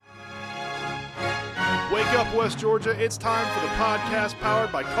Wake up, West Georgia. It's time for the podcast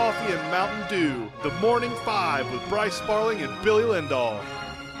powered by Coffee and Mountain Dew. The Morning Five with Bryce Sparling and Billy Lindahl.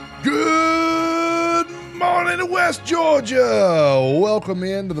 Good morning to West Georgia. Welcome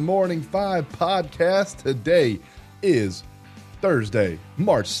into the Morning Five podcast. Today is Thursday,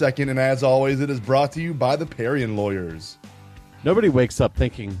 March 2nd, and as always, it is brought to you by the Parian Lawyers. Nobody wakes up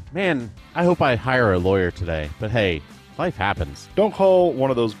thinking, man, I hope I hire a lawyer today. But hey, life happens. Don't call one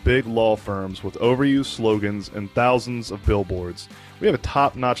of those big law firms with overused slogans and thousands of billboards. We have a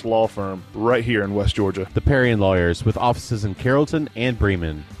top-notch law firm right here in West Georgia. The Parian Lawyers, with offices in Carrollton and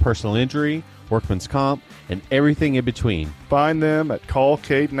Bremen, personal injury, workman's comp, and everything in between. Find them at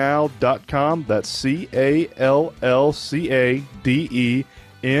callcadenow.com. That's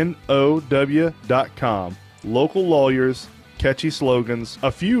CALLCADENOW.com. Local lawyers, catchy slogans,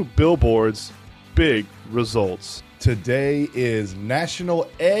 a few billboards, big results. Today is National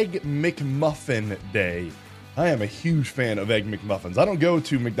Egg McMuffin Day. I am a huge fan of Egg McMuffins. I don't go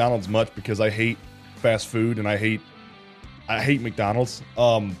to McDonald's much because I hate fast food and I hate McDonald's.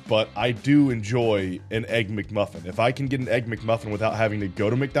 But I do enjoy an Egg McMuffin. If I can get an Egg McMuffin without having to go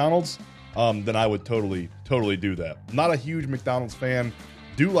to McDonald's, then I would totally do that. Not a huge McDonald's fan.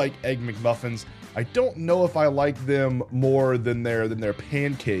 Do like Egg McMuffins. I don't know if I like them more than their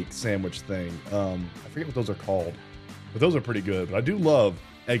pancake sandwich thing. I forget what those are called, but those are pretty good. But I do love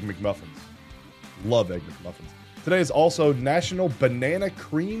Egg McMuffins. Love Egg McMuffins. Today is also National Banana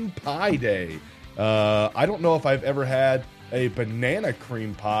Cream Pie Day. I don't know if I've ever had a banana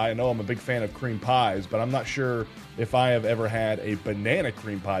cream pie. I know I'm a big fan of cream pies, but I'm not sure if I have ever had a banana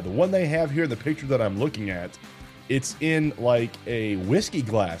cream pie. The one they have here in the picture that I'm looking at, it's in like a whiskey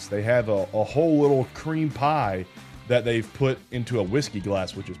glass. They have a whole little cream pie that they've put into a whiskey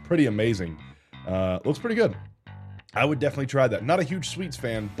glass, which is pretty amazing. Looks pretty good. I would definitely try that. Not a huge sweets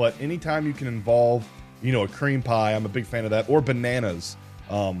fan, but anytime you can involve, a cream pie, I'm a big fan of that. Or bananas.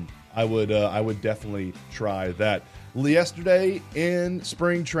 I would definitely try that. Yesterday in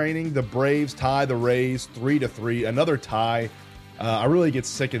spring training, the Braves tie the Rays 3-3. Another tie. I really get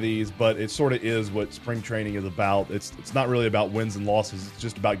sick of these, but it sort of is what spring training is about. It's not really about wins and losses. It's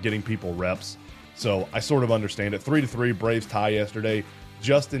just about getting people reps. So I sort of understand it. 3-3 Braves tie yesterday.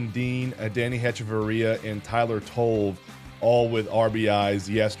 Justin Dean, Danny Hechavarria, and Tyler Tolve all with RBIs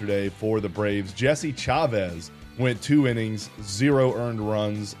yesterday for the Braves. Jesse Chavez went 2 innings, 0 earned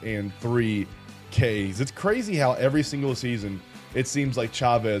runs, and 3 Ks. It's crazy how every single season it seems like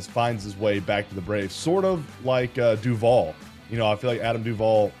Chavez finds his way back to the Braves, sort of like Duvall. I feel like Adam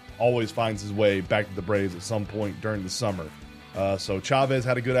Duvall always finds his way back to the Braves at some point during the summer. So Chavez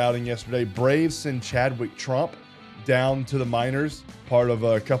had a good outing yesterday. Braves send Chadwick Trump down to the minors, part of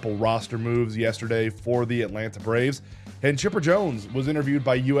a couple roster moves yesterday for the Atlanta Braves. And Chipper Jones was interviewed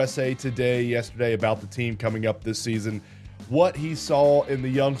by USA Today yesterday about the team coming up this season, what he saw in the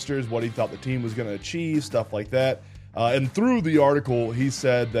youngsters, what he thought the team was going to achieve, stuff like that. And through the article, he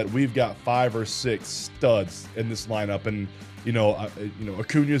said that we've got 5 or 6 studs in this lineup. And,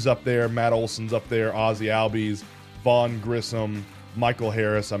 Acuna's up there, Matt Olson's up there, Ozzie Albies, Vaughn Grissom, Michael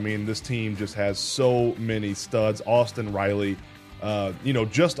Harris. I mean, this team just has so many studs. Austin Riley,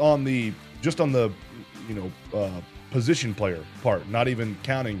 just on the position player part, not even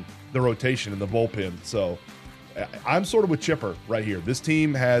counting the rotation and the bullpen. So I'm sort of with Chipper right here. This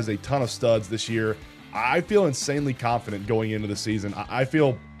team has a ton of studs this year. I feel insanely confident going into the season. I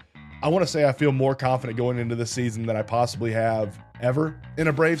feel more confident going into the season than I possibly have ever in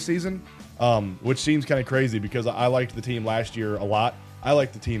a Braves season. Which seems kind of crazy because I liked the team last year a lot. I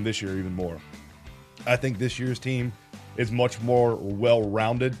like the team this year even more. I think this year's team is much more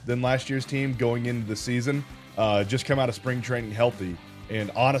well-rounded than last year's team going into the season. Just come out of spring training healthy.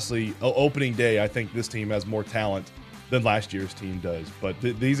 And honestly, opening day, I think this team has more talent than last year's team does. But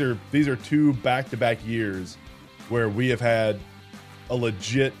these are 2 back-to-back years where we have had a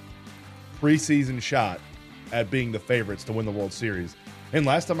legit preseason shot at being the favorites to win the World Series. And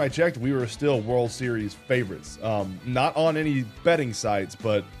last time I checked, we were still World Series favorites. Not on any betting sites,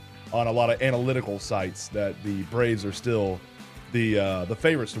 but on a lot of analytical sites that the Braves are still the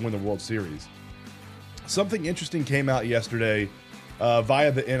favorites to win the World Series. Something interesting came out yesterday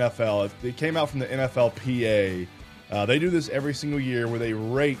via the NFL. It came out from the NFLPA. They do this every single year where they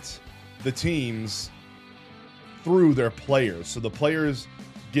rate the teams through their players. So the players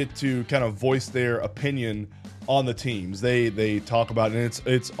get to kind of voice their opinion on the teams. They talk about it, and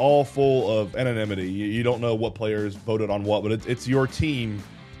it's all full of anonymity. You don't know what players voted on what, but it's your team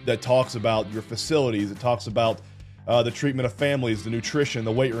that talks about your facilities. It talks about the treatment of families, the nutrition,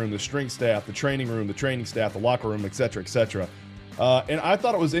 the weight room, the strength staff, the training room, the training staff, the locker room, etc., etc. And I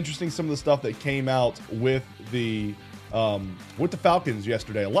thought it was interesting some of the stuff that came out with the Falcons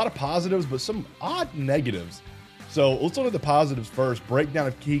yesterday. A lot of positives, but some odd negatives. So let's look at the positives first. Breakdown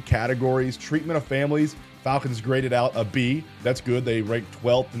of key categories. Treatment of families. Falcons graded out a B. That's good. They ranked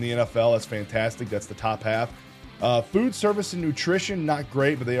 12th in the NFL. That's fantastic. That's the top half. Food service and nutrition, not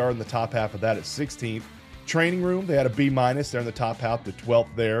great, but they are in the top half of that at 16th. Training room, they had a B-. They're in the top half, the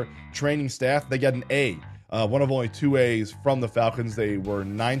 12th there. Training staff, they got an A. One of only 2 A's from the Falcons. They were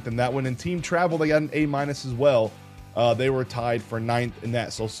 9th in that one. In team travel, they got an A- as well. They were tied for 9th in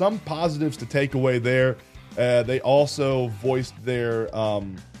that. So some positives to take away there. They also voiced their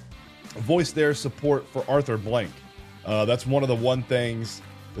support for Arthur Blank. That's one of the one things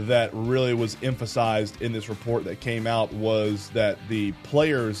that really was emphasized in this report that came out, was that the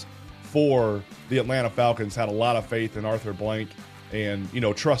players for the Atlanta Falcons had a lot of faith in Arthur Blank and,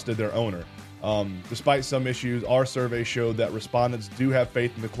 trusted their owner. Despite some issues, our survey showed that respondents do have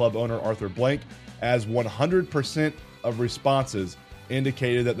faith in the club owner, Arthur Blank, as 100% of responses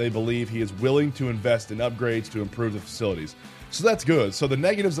indicated that they believe he is willing to invest in upgrades to improve the facilities. So that's good. So the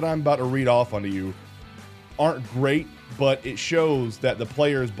negatives that I'm about to read off onto you aren't great, but it shows that the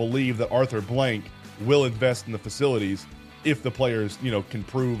players believe that Arthur Blank will invest in the facilities if the players, can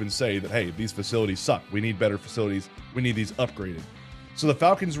prove and say that, hey, these facilities suck. We need better facilities. We need these upgraded. So the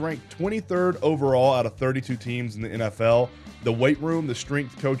Falcons ranked 23rd overall out of 32 teams in the NFL. The weight room, the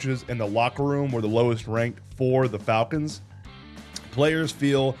strength coaches, and the locker room were the lowest ranked for the Falcons. Players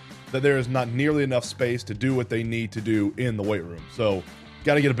feel that there is not nearly enough space to do what they need to do in the weight room. So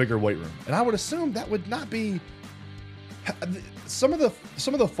got to get a bigger weight room. And I would assume that would not be some of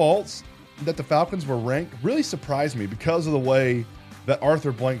the faults that the Falcons were ranked really surprised me because of the way that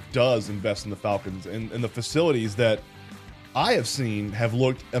Arthur Blank does invest in the Falcons, and the facilities that I have seen have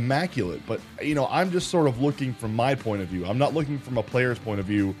looked immaculate. But, I'm just sort of looking from my point of view. I'm not looking from a player's point of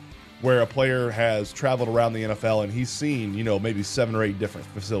view, where a player has traveled around the NFL and he's seen, maybe 7 or 8 different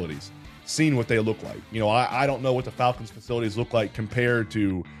facilities, seen what they look like. I don't know what the Falcons facilities look like compared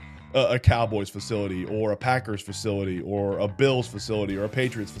to a Cowboys facility or a Packers facility or a Bills facility or a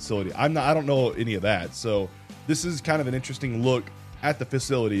Patriots facility. I don't know any of that. So this is kind of an interesting look at the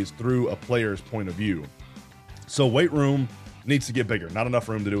facilities through a player's point of view. So weight room needs to get bigger. Not enough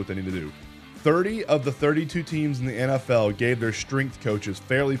room to do what they need to do. 30 of the 32 teams in the NFL gave their strength coaches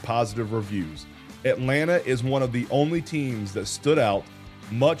fairly positive reviews. Atlanta is one of the only teams that stood out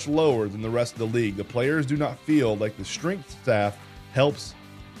much lower than the rest of the league. The players do not feel like the strength staff helps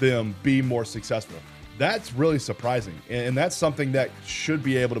them be more successful. That's really surprising, and that's something that should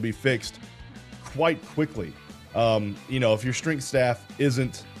be able to be fixed quite quickly. If your strength staff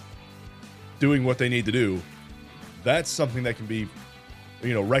isn't doing what they need to do, that's something that can be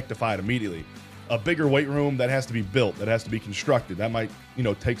rectified immediately. A bigger weight room, that has to be built, that has to be constructed. That might,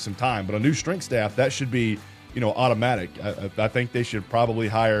 take some time. But a new strength staff, that should be, automatic. I think they should probably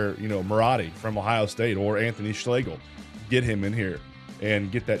hire, Marotti from Ohio State or Anthony Schlegel, get him in here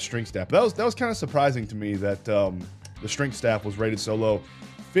and get that strength staff. That was kind of surprising to me that the strength staff was rated so low.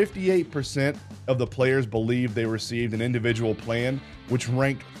 58% of the players believe they received an individual plan, which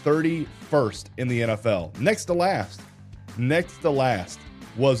ranked 31st in the NFL. Next to last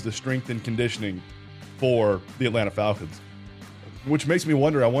was the strength and conditioning for the Atlanta Falcons, which makes me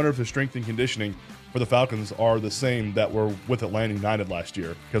wonder. I wonder if the strength and conditioning for the Falcons are the same that were with Atlanta United last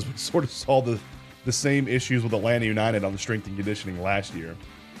year, because we sort of saw the same issues with Atlanta United on the strength and conditioning last year.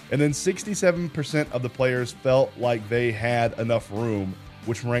 And then 67% of the players felt like they had enough room,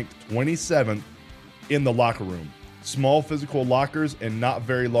 which ranked 27th in the locker room. Small physical lockers and not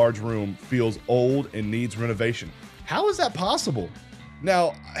very large room feels old and needs renovation. How is that possible?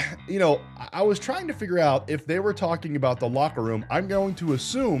 Now, I was trying to figure out if they were talking about the locker room. I'm going to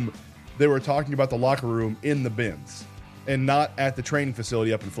assume they were talking about the locker room in the bins and not at the training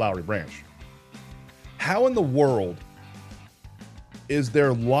facility up in Flowery Branch. How in the world is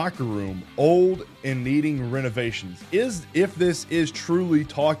their locker room old and needing renovations? If this is truly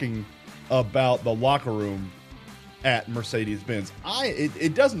talking about the locker room at Mercedes-Benz,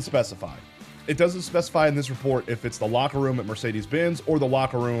 it doesn't specify. It doesn't specify in this report if it's the locker room at Mercedes-Benz or the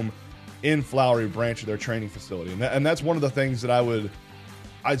locker room in Flowery Branch of their training facility. And that's one of the things that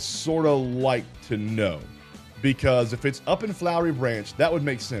I'd sort of like to know, because if it's up in Flowery Branch, that would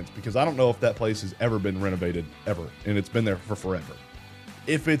make sense, because I don't know if that place has ever been renovated ever, and it's been there for forever.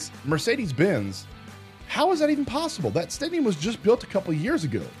 If it's Mercedes-Benz, how is that even possible? That stadium was just built a couple of years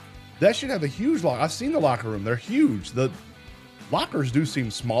ago. That should have a huge locker. I've seen the locker room. They're huge. The lockers do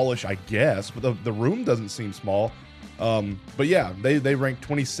seem smallish, I guess, but the room doesn't seem small. But yeah, they ranked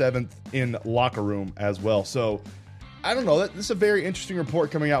 27th in locker room as well. So I don't know. This is a very interesting report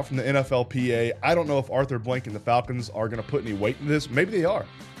coming out from the NFLPA. I don't know if Arthur Blank and the Falcons are going to put any weight in this. Maybe they are.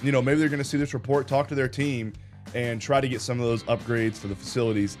 Maybe they're going to see this report, talk to their team, and try to get some of those upgrades to the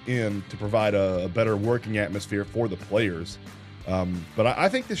facilities in to provide a better working atmosphere for the players. But I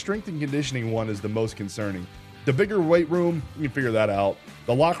think the strength and conditioning one is the most concerning. The bigger weight room, you can figure that out.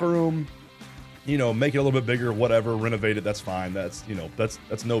 The locker room, make it a little bit bigger, whatever, renovate it, that's fine. That's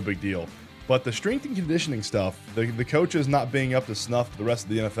no big deal. But the strength and conditioning stuff, the coaches not being up to snuff to the rest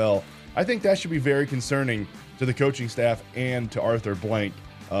of the NFL, I think that should be very concerning to the coaching staff and to Arthur Blank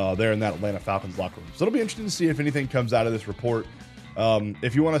there in that Atlanta Falcons locker room. So it'll be interesting to see if anything comes out of this report.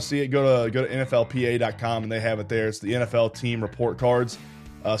 If you want to see it, go to NFLPA.com, and they have it there. It's the NFL team report cards.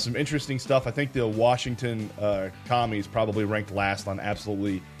 Some interesting stuff. I think the Washington Commies probably ranked last on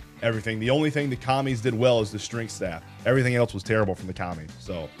absolutely everything. The only thing the Commies did well is the strength staff. Everything else was terrible from the Commies.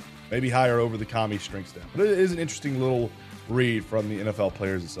 So maybe higher over the Commie strength staff. But it is an interesting little read from the NFL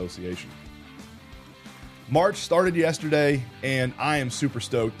Players Association. March started yesterday, and I am super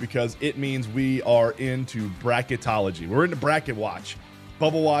stoked because it means we are into bracketology. We're into bracket watch.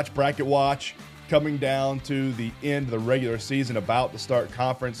 Bubble watch, bracket watch, coming down to the end of the regular season, about to start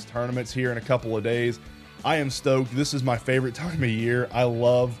conference tournaments here in a couple of days. I am stoked. This is my favorite time of year. I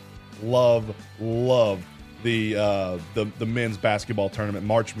love the men's basketball tournament,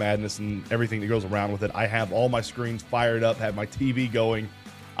 March Madness, and everything that goes around with it. I have all my screens fired up, have my TV going.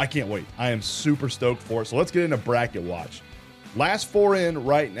 I can't wait. I am super stoked for it. So let's get into bracket watch. Last four in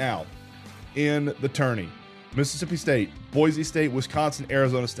right now in the tourney: Mississippi State, Boise State, Wisconsin,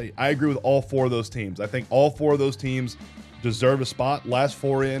 Arizona State. I agree with all four of those teams. I think all four of those teams deserve a spot. Last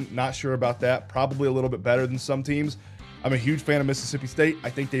four in, not sure about that. Probably a little bit better than some teams. I'm a huge fan of Mississippi State. I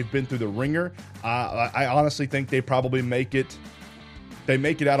think they've been through the ringer. I honestly think they probably make it. They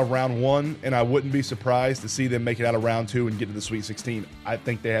make it out of round one, and I wouldn't be surprised to see them make it out of round two and get to the Sweet 16. I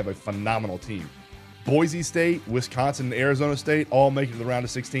think they have a phenomenal team. Boise State, Wisconsin, and Arizona State all make it to the round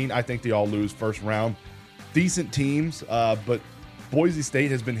of 16. I think they all lose first round. Decent teams, but Boise State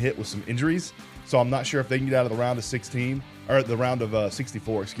has been hit with some injuries, so I'm not sure if they can get out of the round of 16 or the round of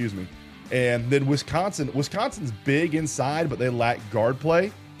 64. Excuse me. And then Wisconsin's big inside, but they lack guard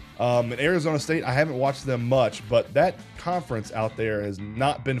play. And Arizona State, I haven't watched them much, but that conference out there has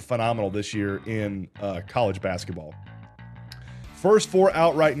not been phenomenal this year in college basketball. First four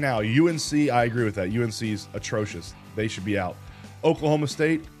out right now. UNC, I agree with that. UNC is atrocious. They should be out. Oklahoma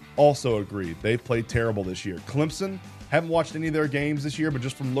State, also agreed. They've played terrible this year. Clemson, haven't watched any of their games this year, but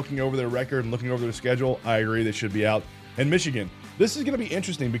just from looking over their record and looking over their schedule, I agree they should be out. And Michigan, this is going to be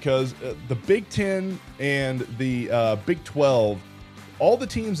interesting because the Big Ten and the Big 12, all the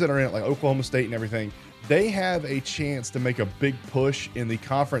teams that are in it, like Oklahoma State and everything, they have a chance to make a big push in the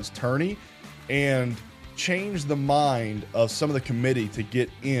conference tourney and change the mind of some of the committee to get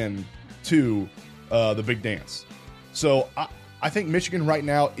in to the big dance. So I think Michigan right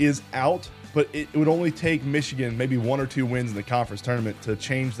now is out, but it would only take Michigan maybe one or two wins in the conference tournament to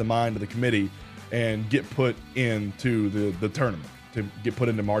change the mind of the committee and get put into the tournament, to get put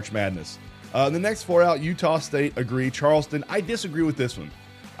into March Madness. The next four out, Utah State, agree. Charleston, I disagree with this one.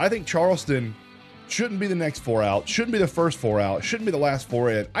 I think Charleston shouldn't be the next four out, shouldn't be the first four out, shouldn't be the last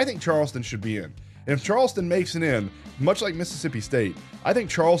four in. I think Charleston should be in. And if Charleston makes it in, much like Mississippi State, I think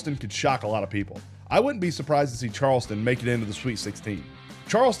Charleston could shock a lot of people. I wouldn't be surprised to see Charleston make it into the Sweet 16.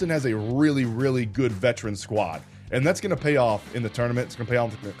 Charleston has a really, really good veteran squad, and that's going to pay off in the tournament. It's going to pay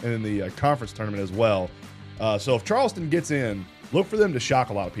off in the conference tournament as well. So if Charleston gets in, look for them to shock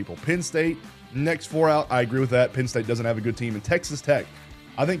a lot of people. Penn State, next four out, I agree with that. Penn State doesn't have a good team. And Texas Tech,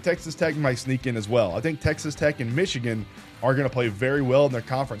 I think Texas Tech might sneak in as well. I think Texas Tech and Michigan are going to play very well in their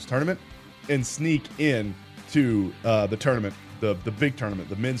conference tournament and sneak in to the tournament, the big tournament,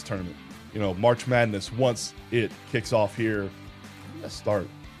 the men's tournament. March Madness, once it kicks off here. It's going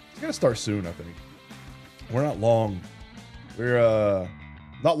to start soon, I think. We're not long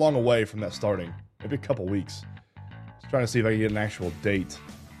away from that starting. Maybe a couple weeks. Just trying to see if I can get an actual date.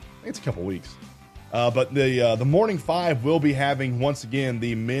 I think it's a couple weeks. But the Morning Five will be having, once again,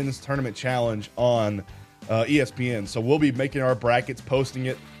 the men's tournament challenge on ESPN. So we'll be making our brackets, posting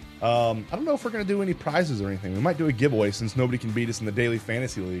it. I don't know if we're going to do any prizes or anything. We might do a giveaway since nobody can beat us in the Daily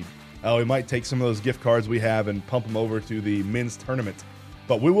Fantasy League. We might take some of those gift cards we have and pump them over to the men's tournament.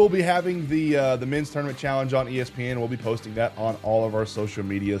 But we will be having the men's tournament challenge on ESPN. We'll be posting that on all of our social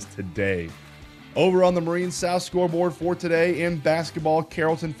medias today. Over on the Marine South Scoreboard for today in basketball,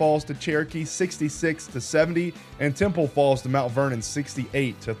 Carrollton falls to Cherokee 66-70, and Temple falls to Mount Vernon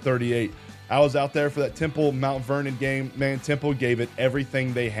 68-38. I was out there for that Temple Mount Vernon game. Man, Temple gave it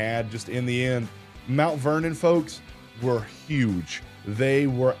everything they had. Just in the end, Mount Vernon folks, were huge. They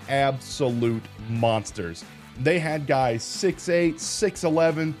were absolute monsters. They had guys 6'8",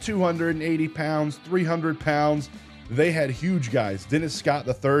 6'11", 280 pounds, 300 pounds. They had huge guys. Dennis Scott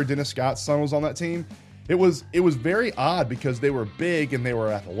III, Dennis Scott's son, was on that team. It was very odd because they were big and they were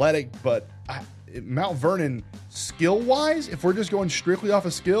athletic, but Mount Vernon, skill-wise, if we're just going strictly off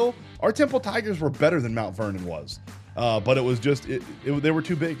of skill, our Temple Tigers were better than Mount Vernon was. But it was just, they were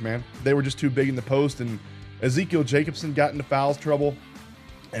too big, man. They were just too big in the post, and Ezekiel Jacobson got into fouls trouble,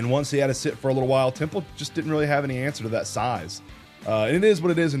 and once he had to sit for a little while, Temple just didn't really have any answer to that size. And it is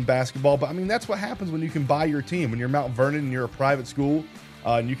what it is in basketball, but I mean, that's what happens when you can buy your team. When you're Mount Vernon and you're a private school,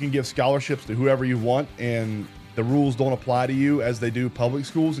 and you can give scholarships to whoever you want, and the rules don't apply to you as they do public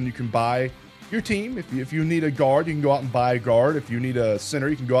schools, and you can buy your team. If you need a guard, you can go out and buy a guard. If you need a center,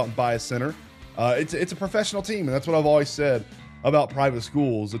 you can go out and buy a center. It's a professional team, and that's what I've always said about private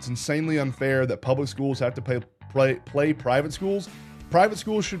schools. It's insanely unfair that public schools have to play private schools. Private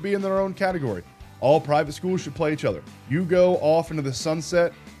schools should be in their own category. All private schools should play each other. You go off into the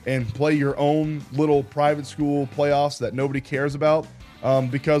sunset and play your own little private school playoffs that nobody cares about,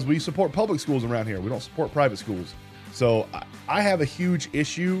 because we support public schools around here. We don't support private schools. So I have a huge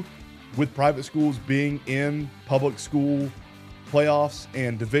issue with private schools being in public school playoffs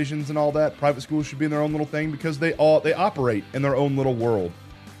and divisions and all that. Private schools should be in their own little thing because they operate in their own little world.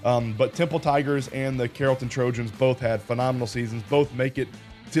 But Temple Tigers and the Carrollton Trojans both had phenomenal seasons, both make it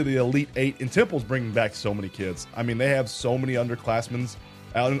to the Elite Eight, and Temple's bringing back so many kids. I mean, they have so many underclassmen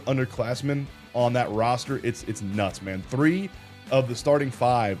on that roster. It's nuts, man. 3 of the starting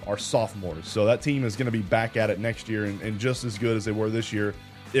 5 are sophomores, so that team is going to be back at it next year and just as good as they were this year,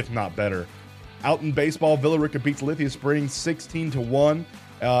 if not better. Out in baseball, Villa Rica beats Lithia Springs 16-1.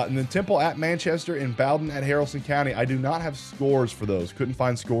 And then Temple at Manchester and Bowden at Haralson County. I do not have scores for those. Couldn't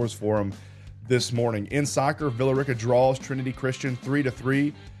find scores for them this morning. In soccer, Villa Rica draws Trinity Christian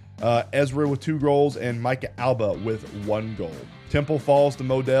 3-3. Ezra with 2 goals and Micah Alba with 1 goal. Temple falls to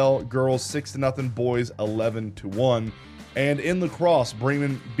Modell. Girls 6-0. Boys 11-1. And in lacrosse,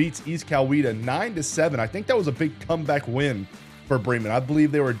 Bremen beats East Coweta 9-7. I think that was a big comeback win for Bremen. I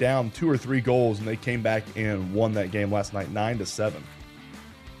believe they were down 2 or 3 goals, and they came back and won that game last night 9-7.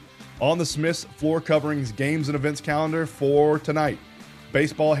 On the Smiths floor coverings, games and events calendar for tonight.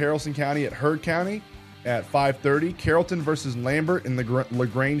 Baseball, Haralson County at Heard County at 5:30. Carrollton versus Lambert in the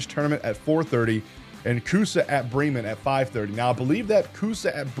LaGrange tournament at 4:30. And Coosa at Bremen at 5:30. Now, I believe that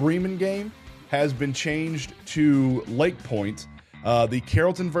Coosa at Bremen game has been changed to Lake Point. The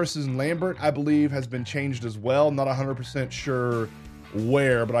Carrollton versus Lambert, I believe, has been changed as well. Not 100% sure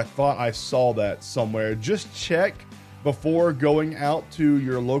where, but I thought I saw that somewhere. Just check before going out to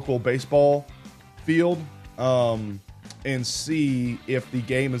your local baseball field and see if the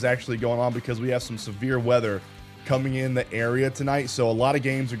game is actually going on, because we have some severe weather coming in the area tonight. So a lot of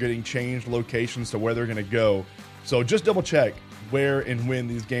games are getting changed locations to where they're going to go. So just double check where and when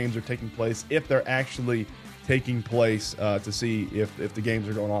these games are taking place, if they're actually taking place, to see if the games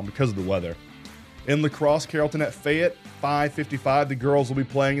are going on because of the weather. In lacrosse, Carrollton at Fayette, 5:55. The girls will be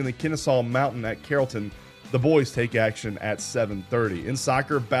playing in the Kennesaw Mountain at Carrollton. The boys take action at 7:30. In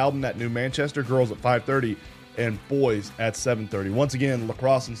soccer, Bowden at New Manchester. Girls at 5:30 and boys at 7:30. Once again,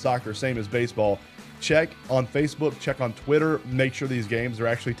 lacrosse and soccer, same as baseball. Check on Facebook, check on Twitter. Make sure these games are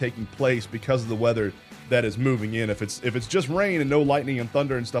actually taking place because of the weather that is moving in. If it's just rain and no lightning and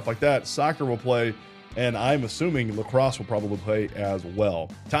thunder and stuff like that, soccer will play, and I'm assuming lacrosse will probably play as well.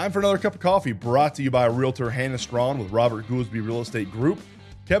 Time for another cup of coffee, brought to you by Realtor Hannah Strawn with Robert Goolsby Real Estate Group.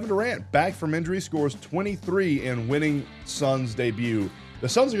 Kevin Durant, back from injury, scores 23 in winning Suns debut. The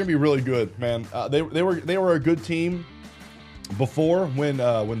Suns are going to be really good, man. They were a good team before when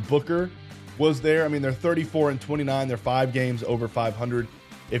Booker was there. I mean, they're 34-29. They're 5 games over 500.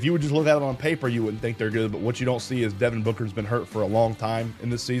 If you would just look at it on paper, you wouldn't think they're good. But what you don't see is Devin Booker's been hurt for a long time in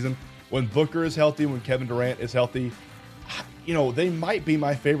this season. When Booker is healthy, when Kevin Durant is healthy, you know, they might be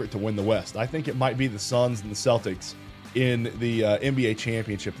my favorite to win the West. I think it might be the Suns and the Celtics in the NBA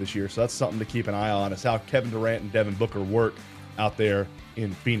championship this year. So that's something to keep an eye on, is how Kevin Durant and Devin Booker work out there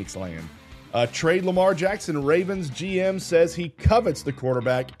in Phoenix land. Trade Lamar Jackson. Ravens GM says he covets the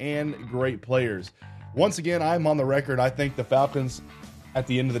quarterback and great players. Once again, I'm on the record. I think the Falcons, at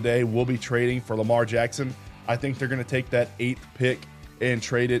the end of the day, will be trading for Lamar Jackson. I think they're going to take that 8th pick and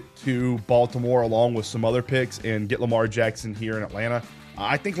trade it to Baltimore along with some other picks and get Lamar Jackson here in Atlanta.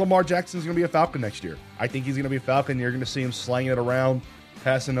 I think Lamar Jackson is going to be a Falcon next year. I think he's going to be a Falcon. You're going to see him slanging it around,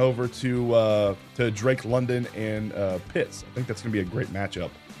 passing over to Drake London and Pitts. I think that's going to be a great matchup.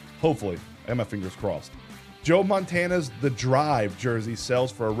 Hopefully. I have my fingers crossed. Joe Montana's The Drive jersey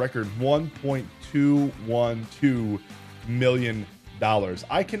sells for a record $1.212 million.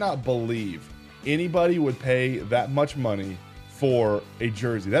 I cannot believe anybody would pay that much money for a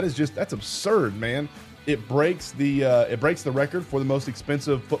jersey. That's absurd, man. It breaks the record for the most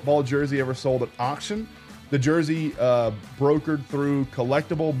expensive football jersey ever sold at auction. The jersey brokered through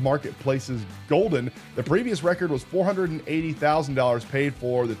collectible marketplaces Golden. The previous record was $480,000 paid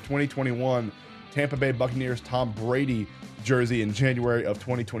for the 2021 Tampa Bay Buccaneers Tom Brady jersey in January of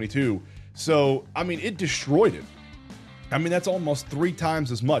 2022. So, I mean, it destroyed it. I mean, that's almost 3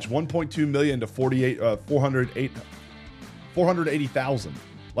 times as much, 1.2 million to 480,000.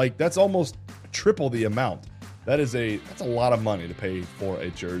 Like, that's almost triple the amount. That's a lot of money to pay for a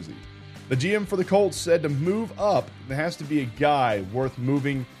jersey. The GM for the Colts said to move up, there has to be a guy worth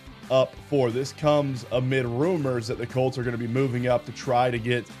moving up for. This comes amid rumors that the Colts are going to be moving up to try to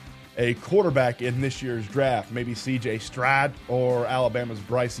get a quarterback in this year's draft, maybe C.J. Stroud or Alabama's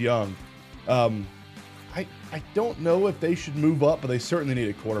Bryce Young. I don't know if they should move up, but they certainly need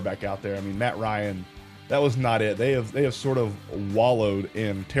a quarterback out there. I mean, Matt Ryan, that was not it. They have sort of wallowed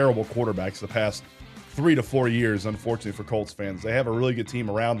in terrible quarterbacks the past 3 to 4 years, unfortunately for Colts fans. They have a really good team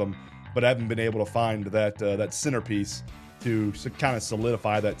around them, but haven't been able to find that centerpiece to kind of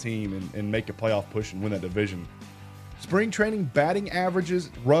solidify that team and make a playoff push and win that division. Spring training batting averages,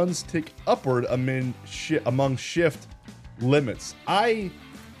 runs tick upward among shift limits. I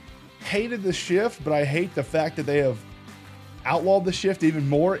hated the shift, but I hate the fact that they have outlawed the shift even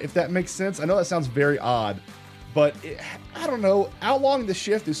more, if that makes sense. I know that sounds very odd, but I don't know. Outlawing the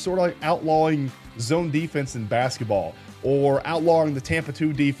shift is sort of like outlawing zone defense in basketball or outlawing the Tampa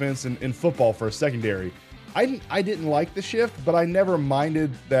 2 defense in football for a secondary. I didn't like the shift, but I never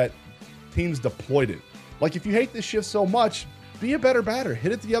minded that teams deployed it. Like, if you hate this shift so much, be a better batter.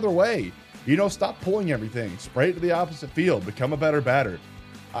 Hit it the other way. Stop pulling everything. Spray it to the opposite field. Become a better batter.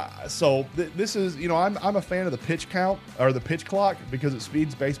 This is, I'm a fan of the pitch count or the pitch clock because it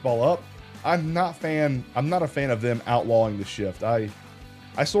speeds baseball up. I'm not a fan of them outlawing the shift. I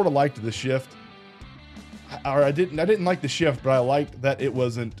sort of liked the shift. I didn't like the shift, but I liked that it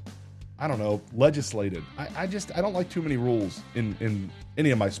wasn't, legislated. I don't like too many rules in any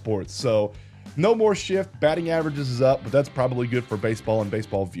of my sports. So no more shift. Batting averages is up, but that's probably good for baseball and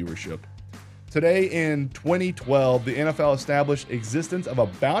baseball viewership. Today in 2012, the NFL established existence of a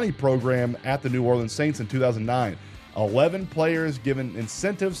bounty program at the New Orleans Saints in 2009. 11 players given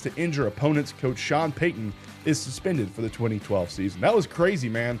incentives to injure opponents. Coach Sean Payton is suspended for the 2012 season. That was crazy,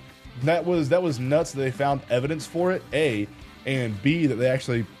 man. That was nuts that they found evidence for it, A, and B, that they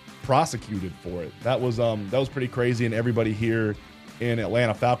actually prosecuted for it. That was pretty crazy, and everybody here in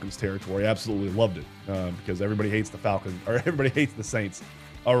Atlanta Falcons territory absolutely loved it because everybody hates the Falcons, or everybody hates the Saints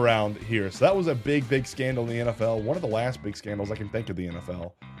around here. So that was a big scandal in the NFL. One of the last big scandals I can think of the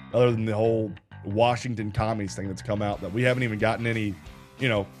NFL, other than the whole Washington commies thing that's come out that we haven't even gotten any,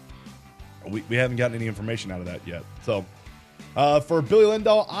 we haven't gotten any information out of that yet. So for Billy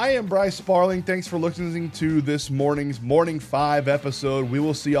Lindahl, I am Bryce Sparling. Thanks for listening to this morning's Morning 5 episode. We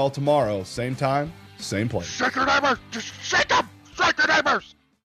will see y'all tomorrow. Same time, same place. Shake your neighbors! Just shake them! Shake your neighbors!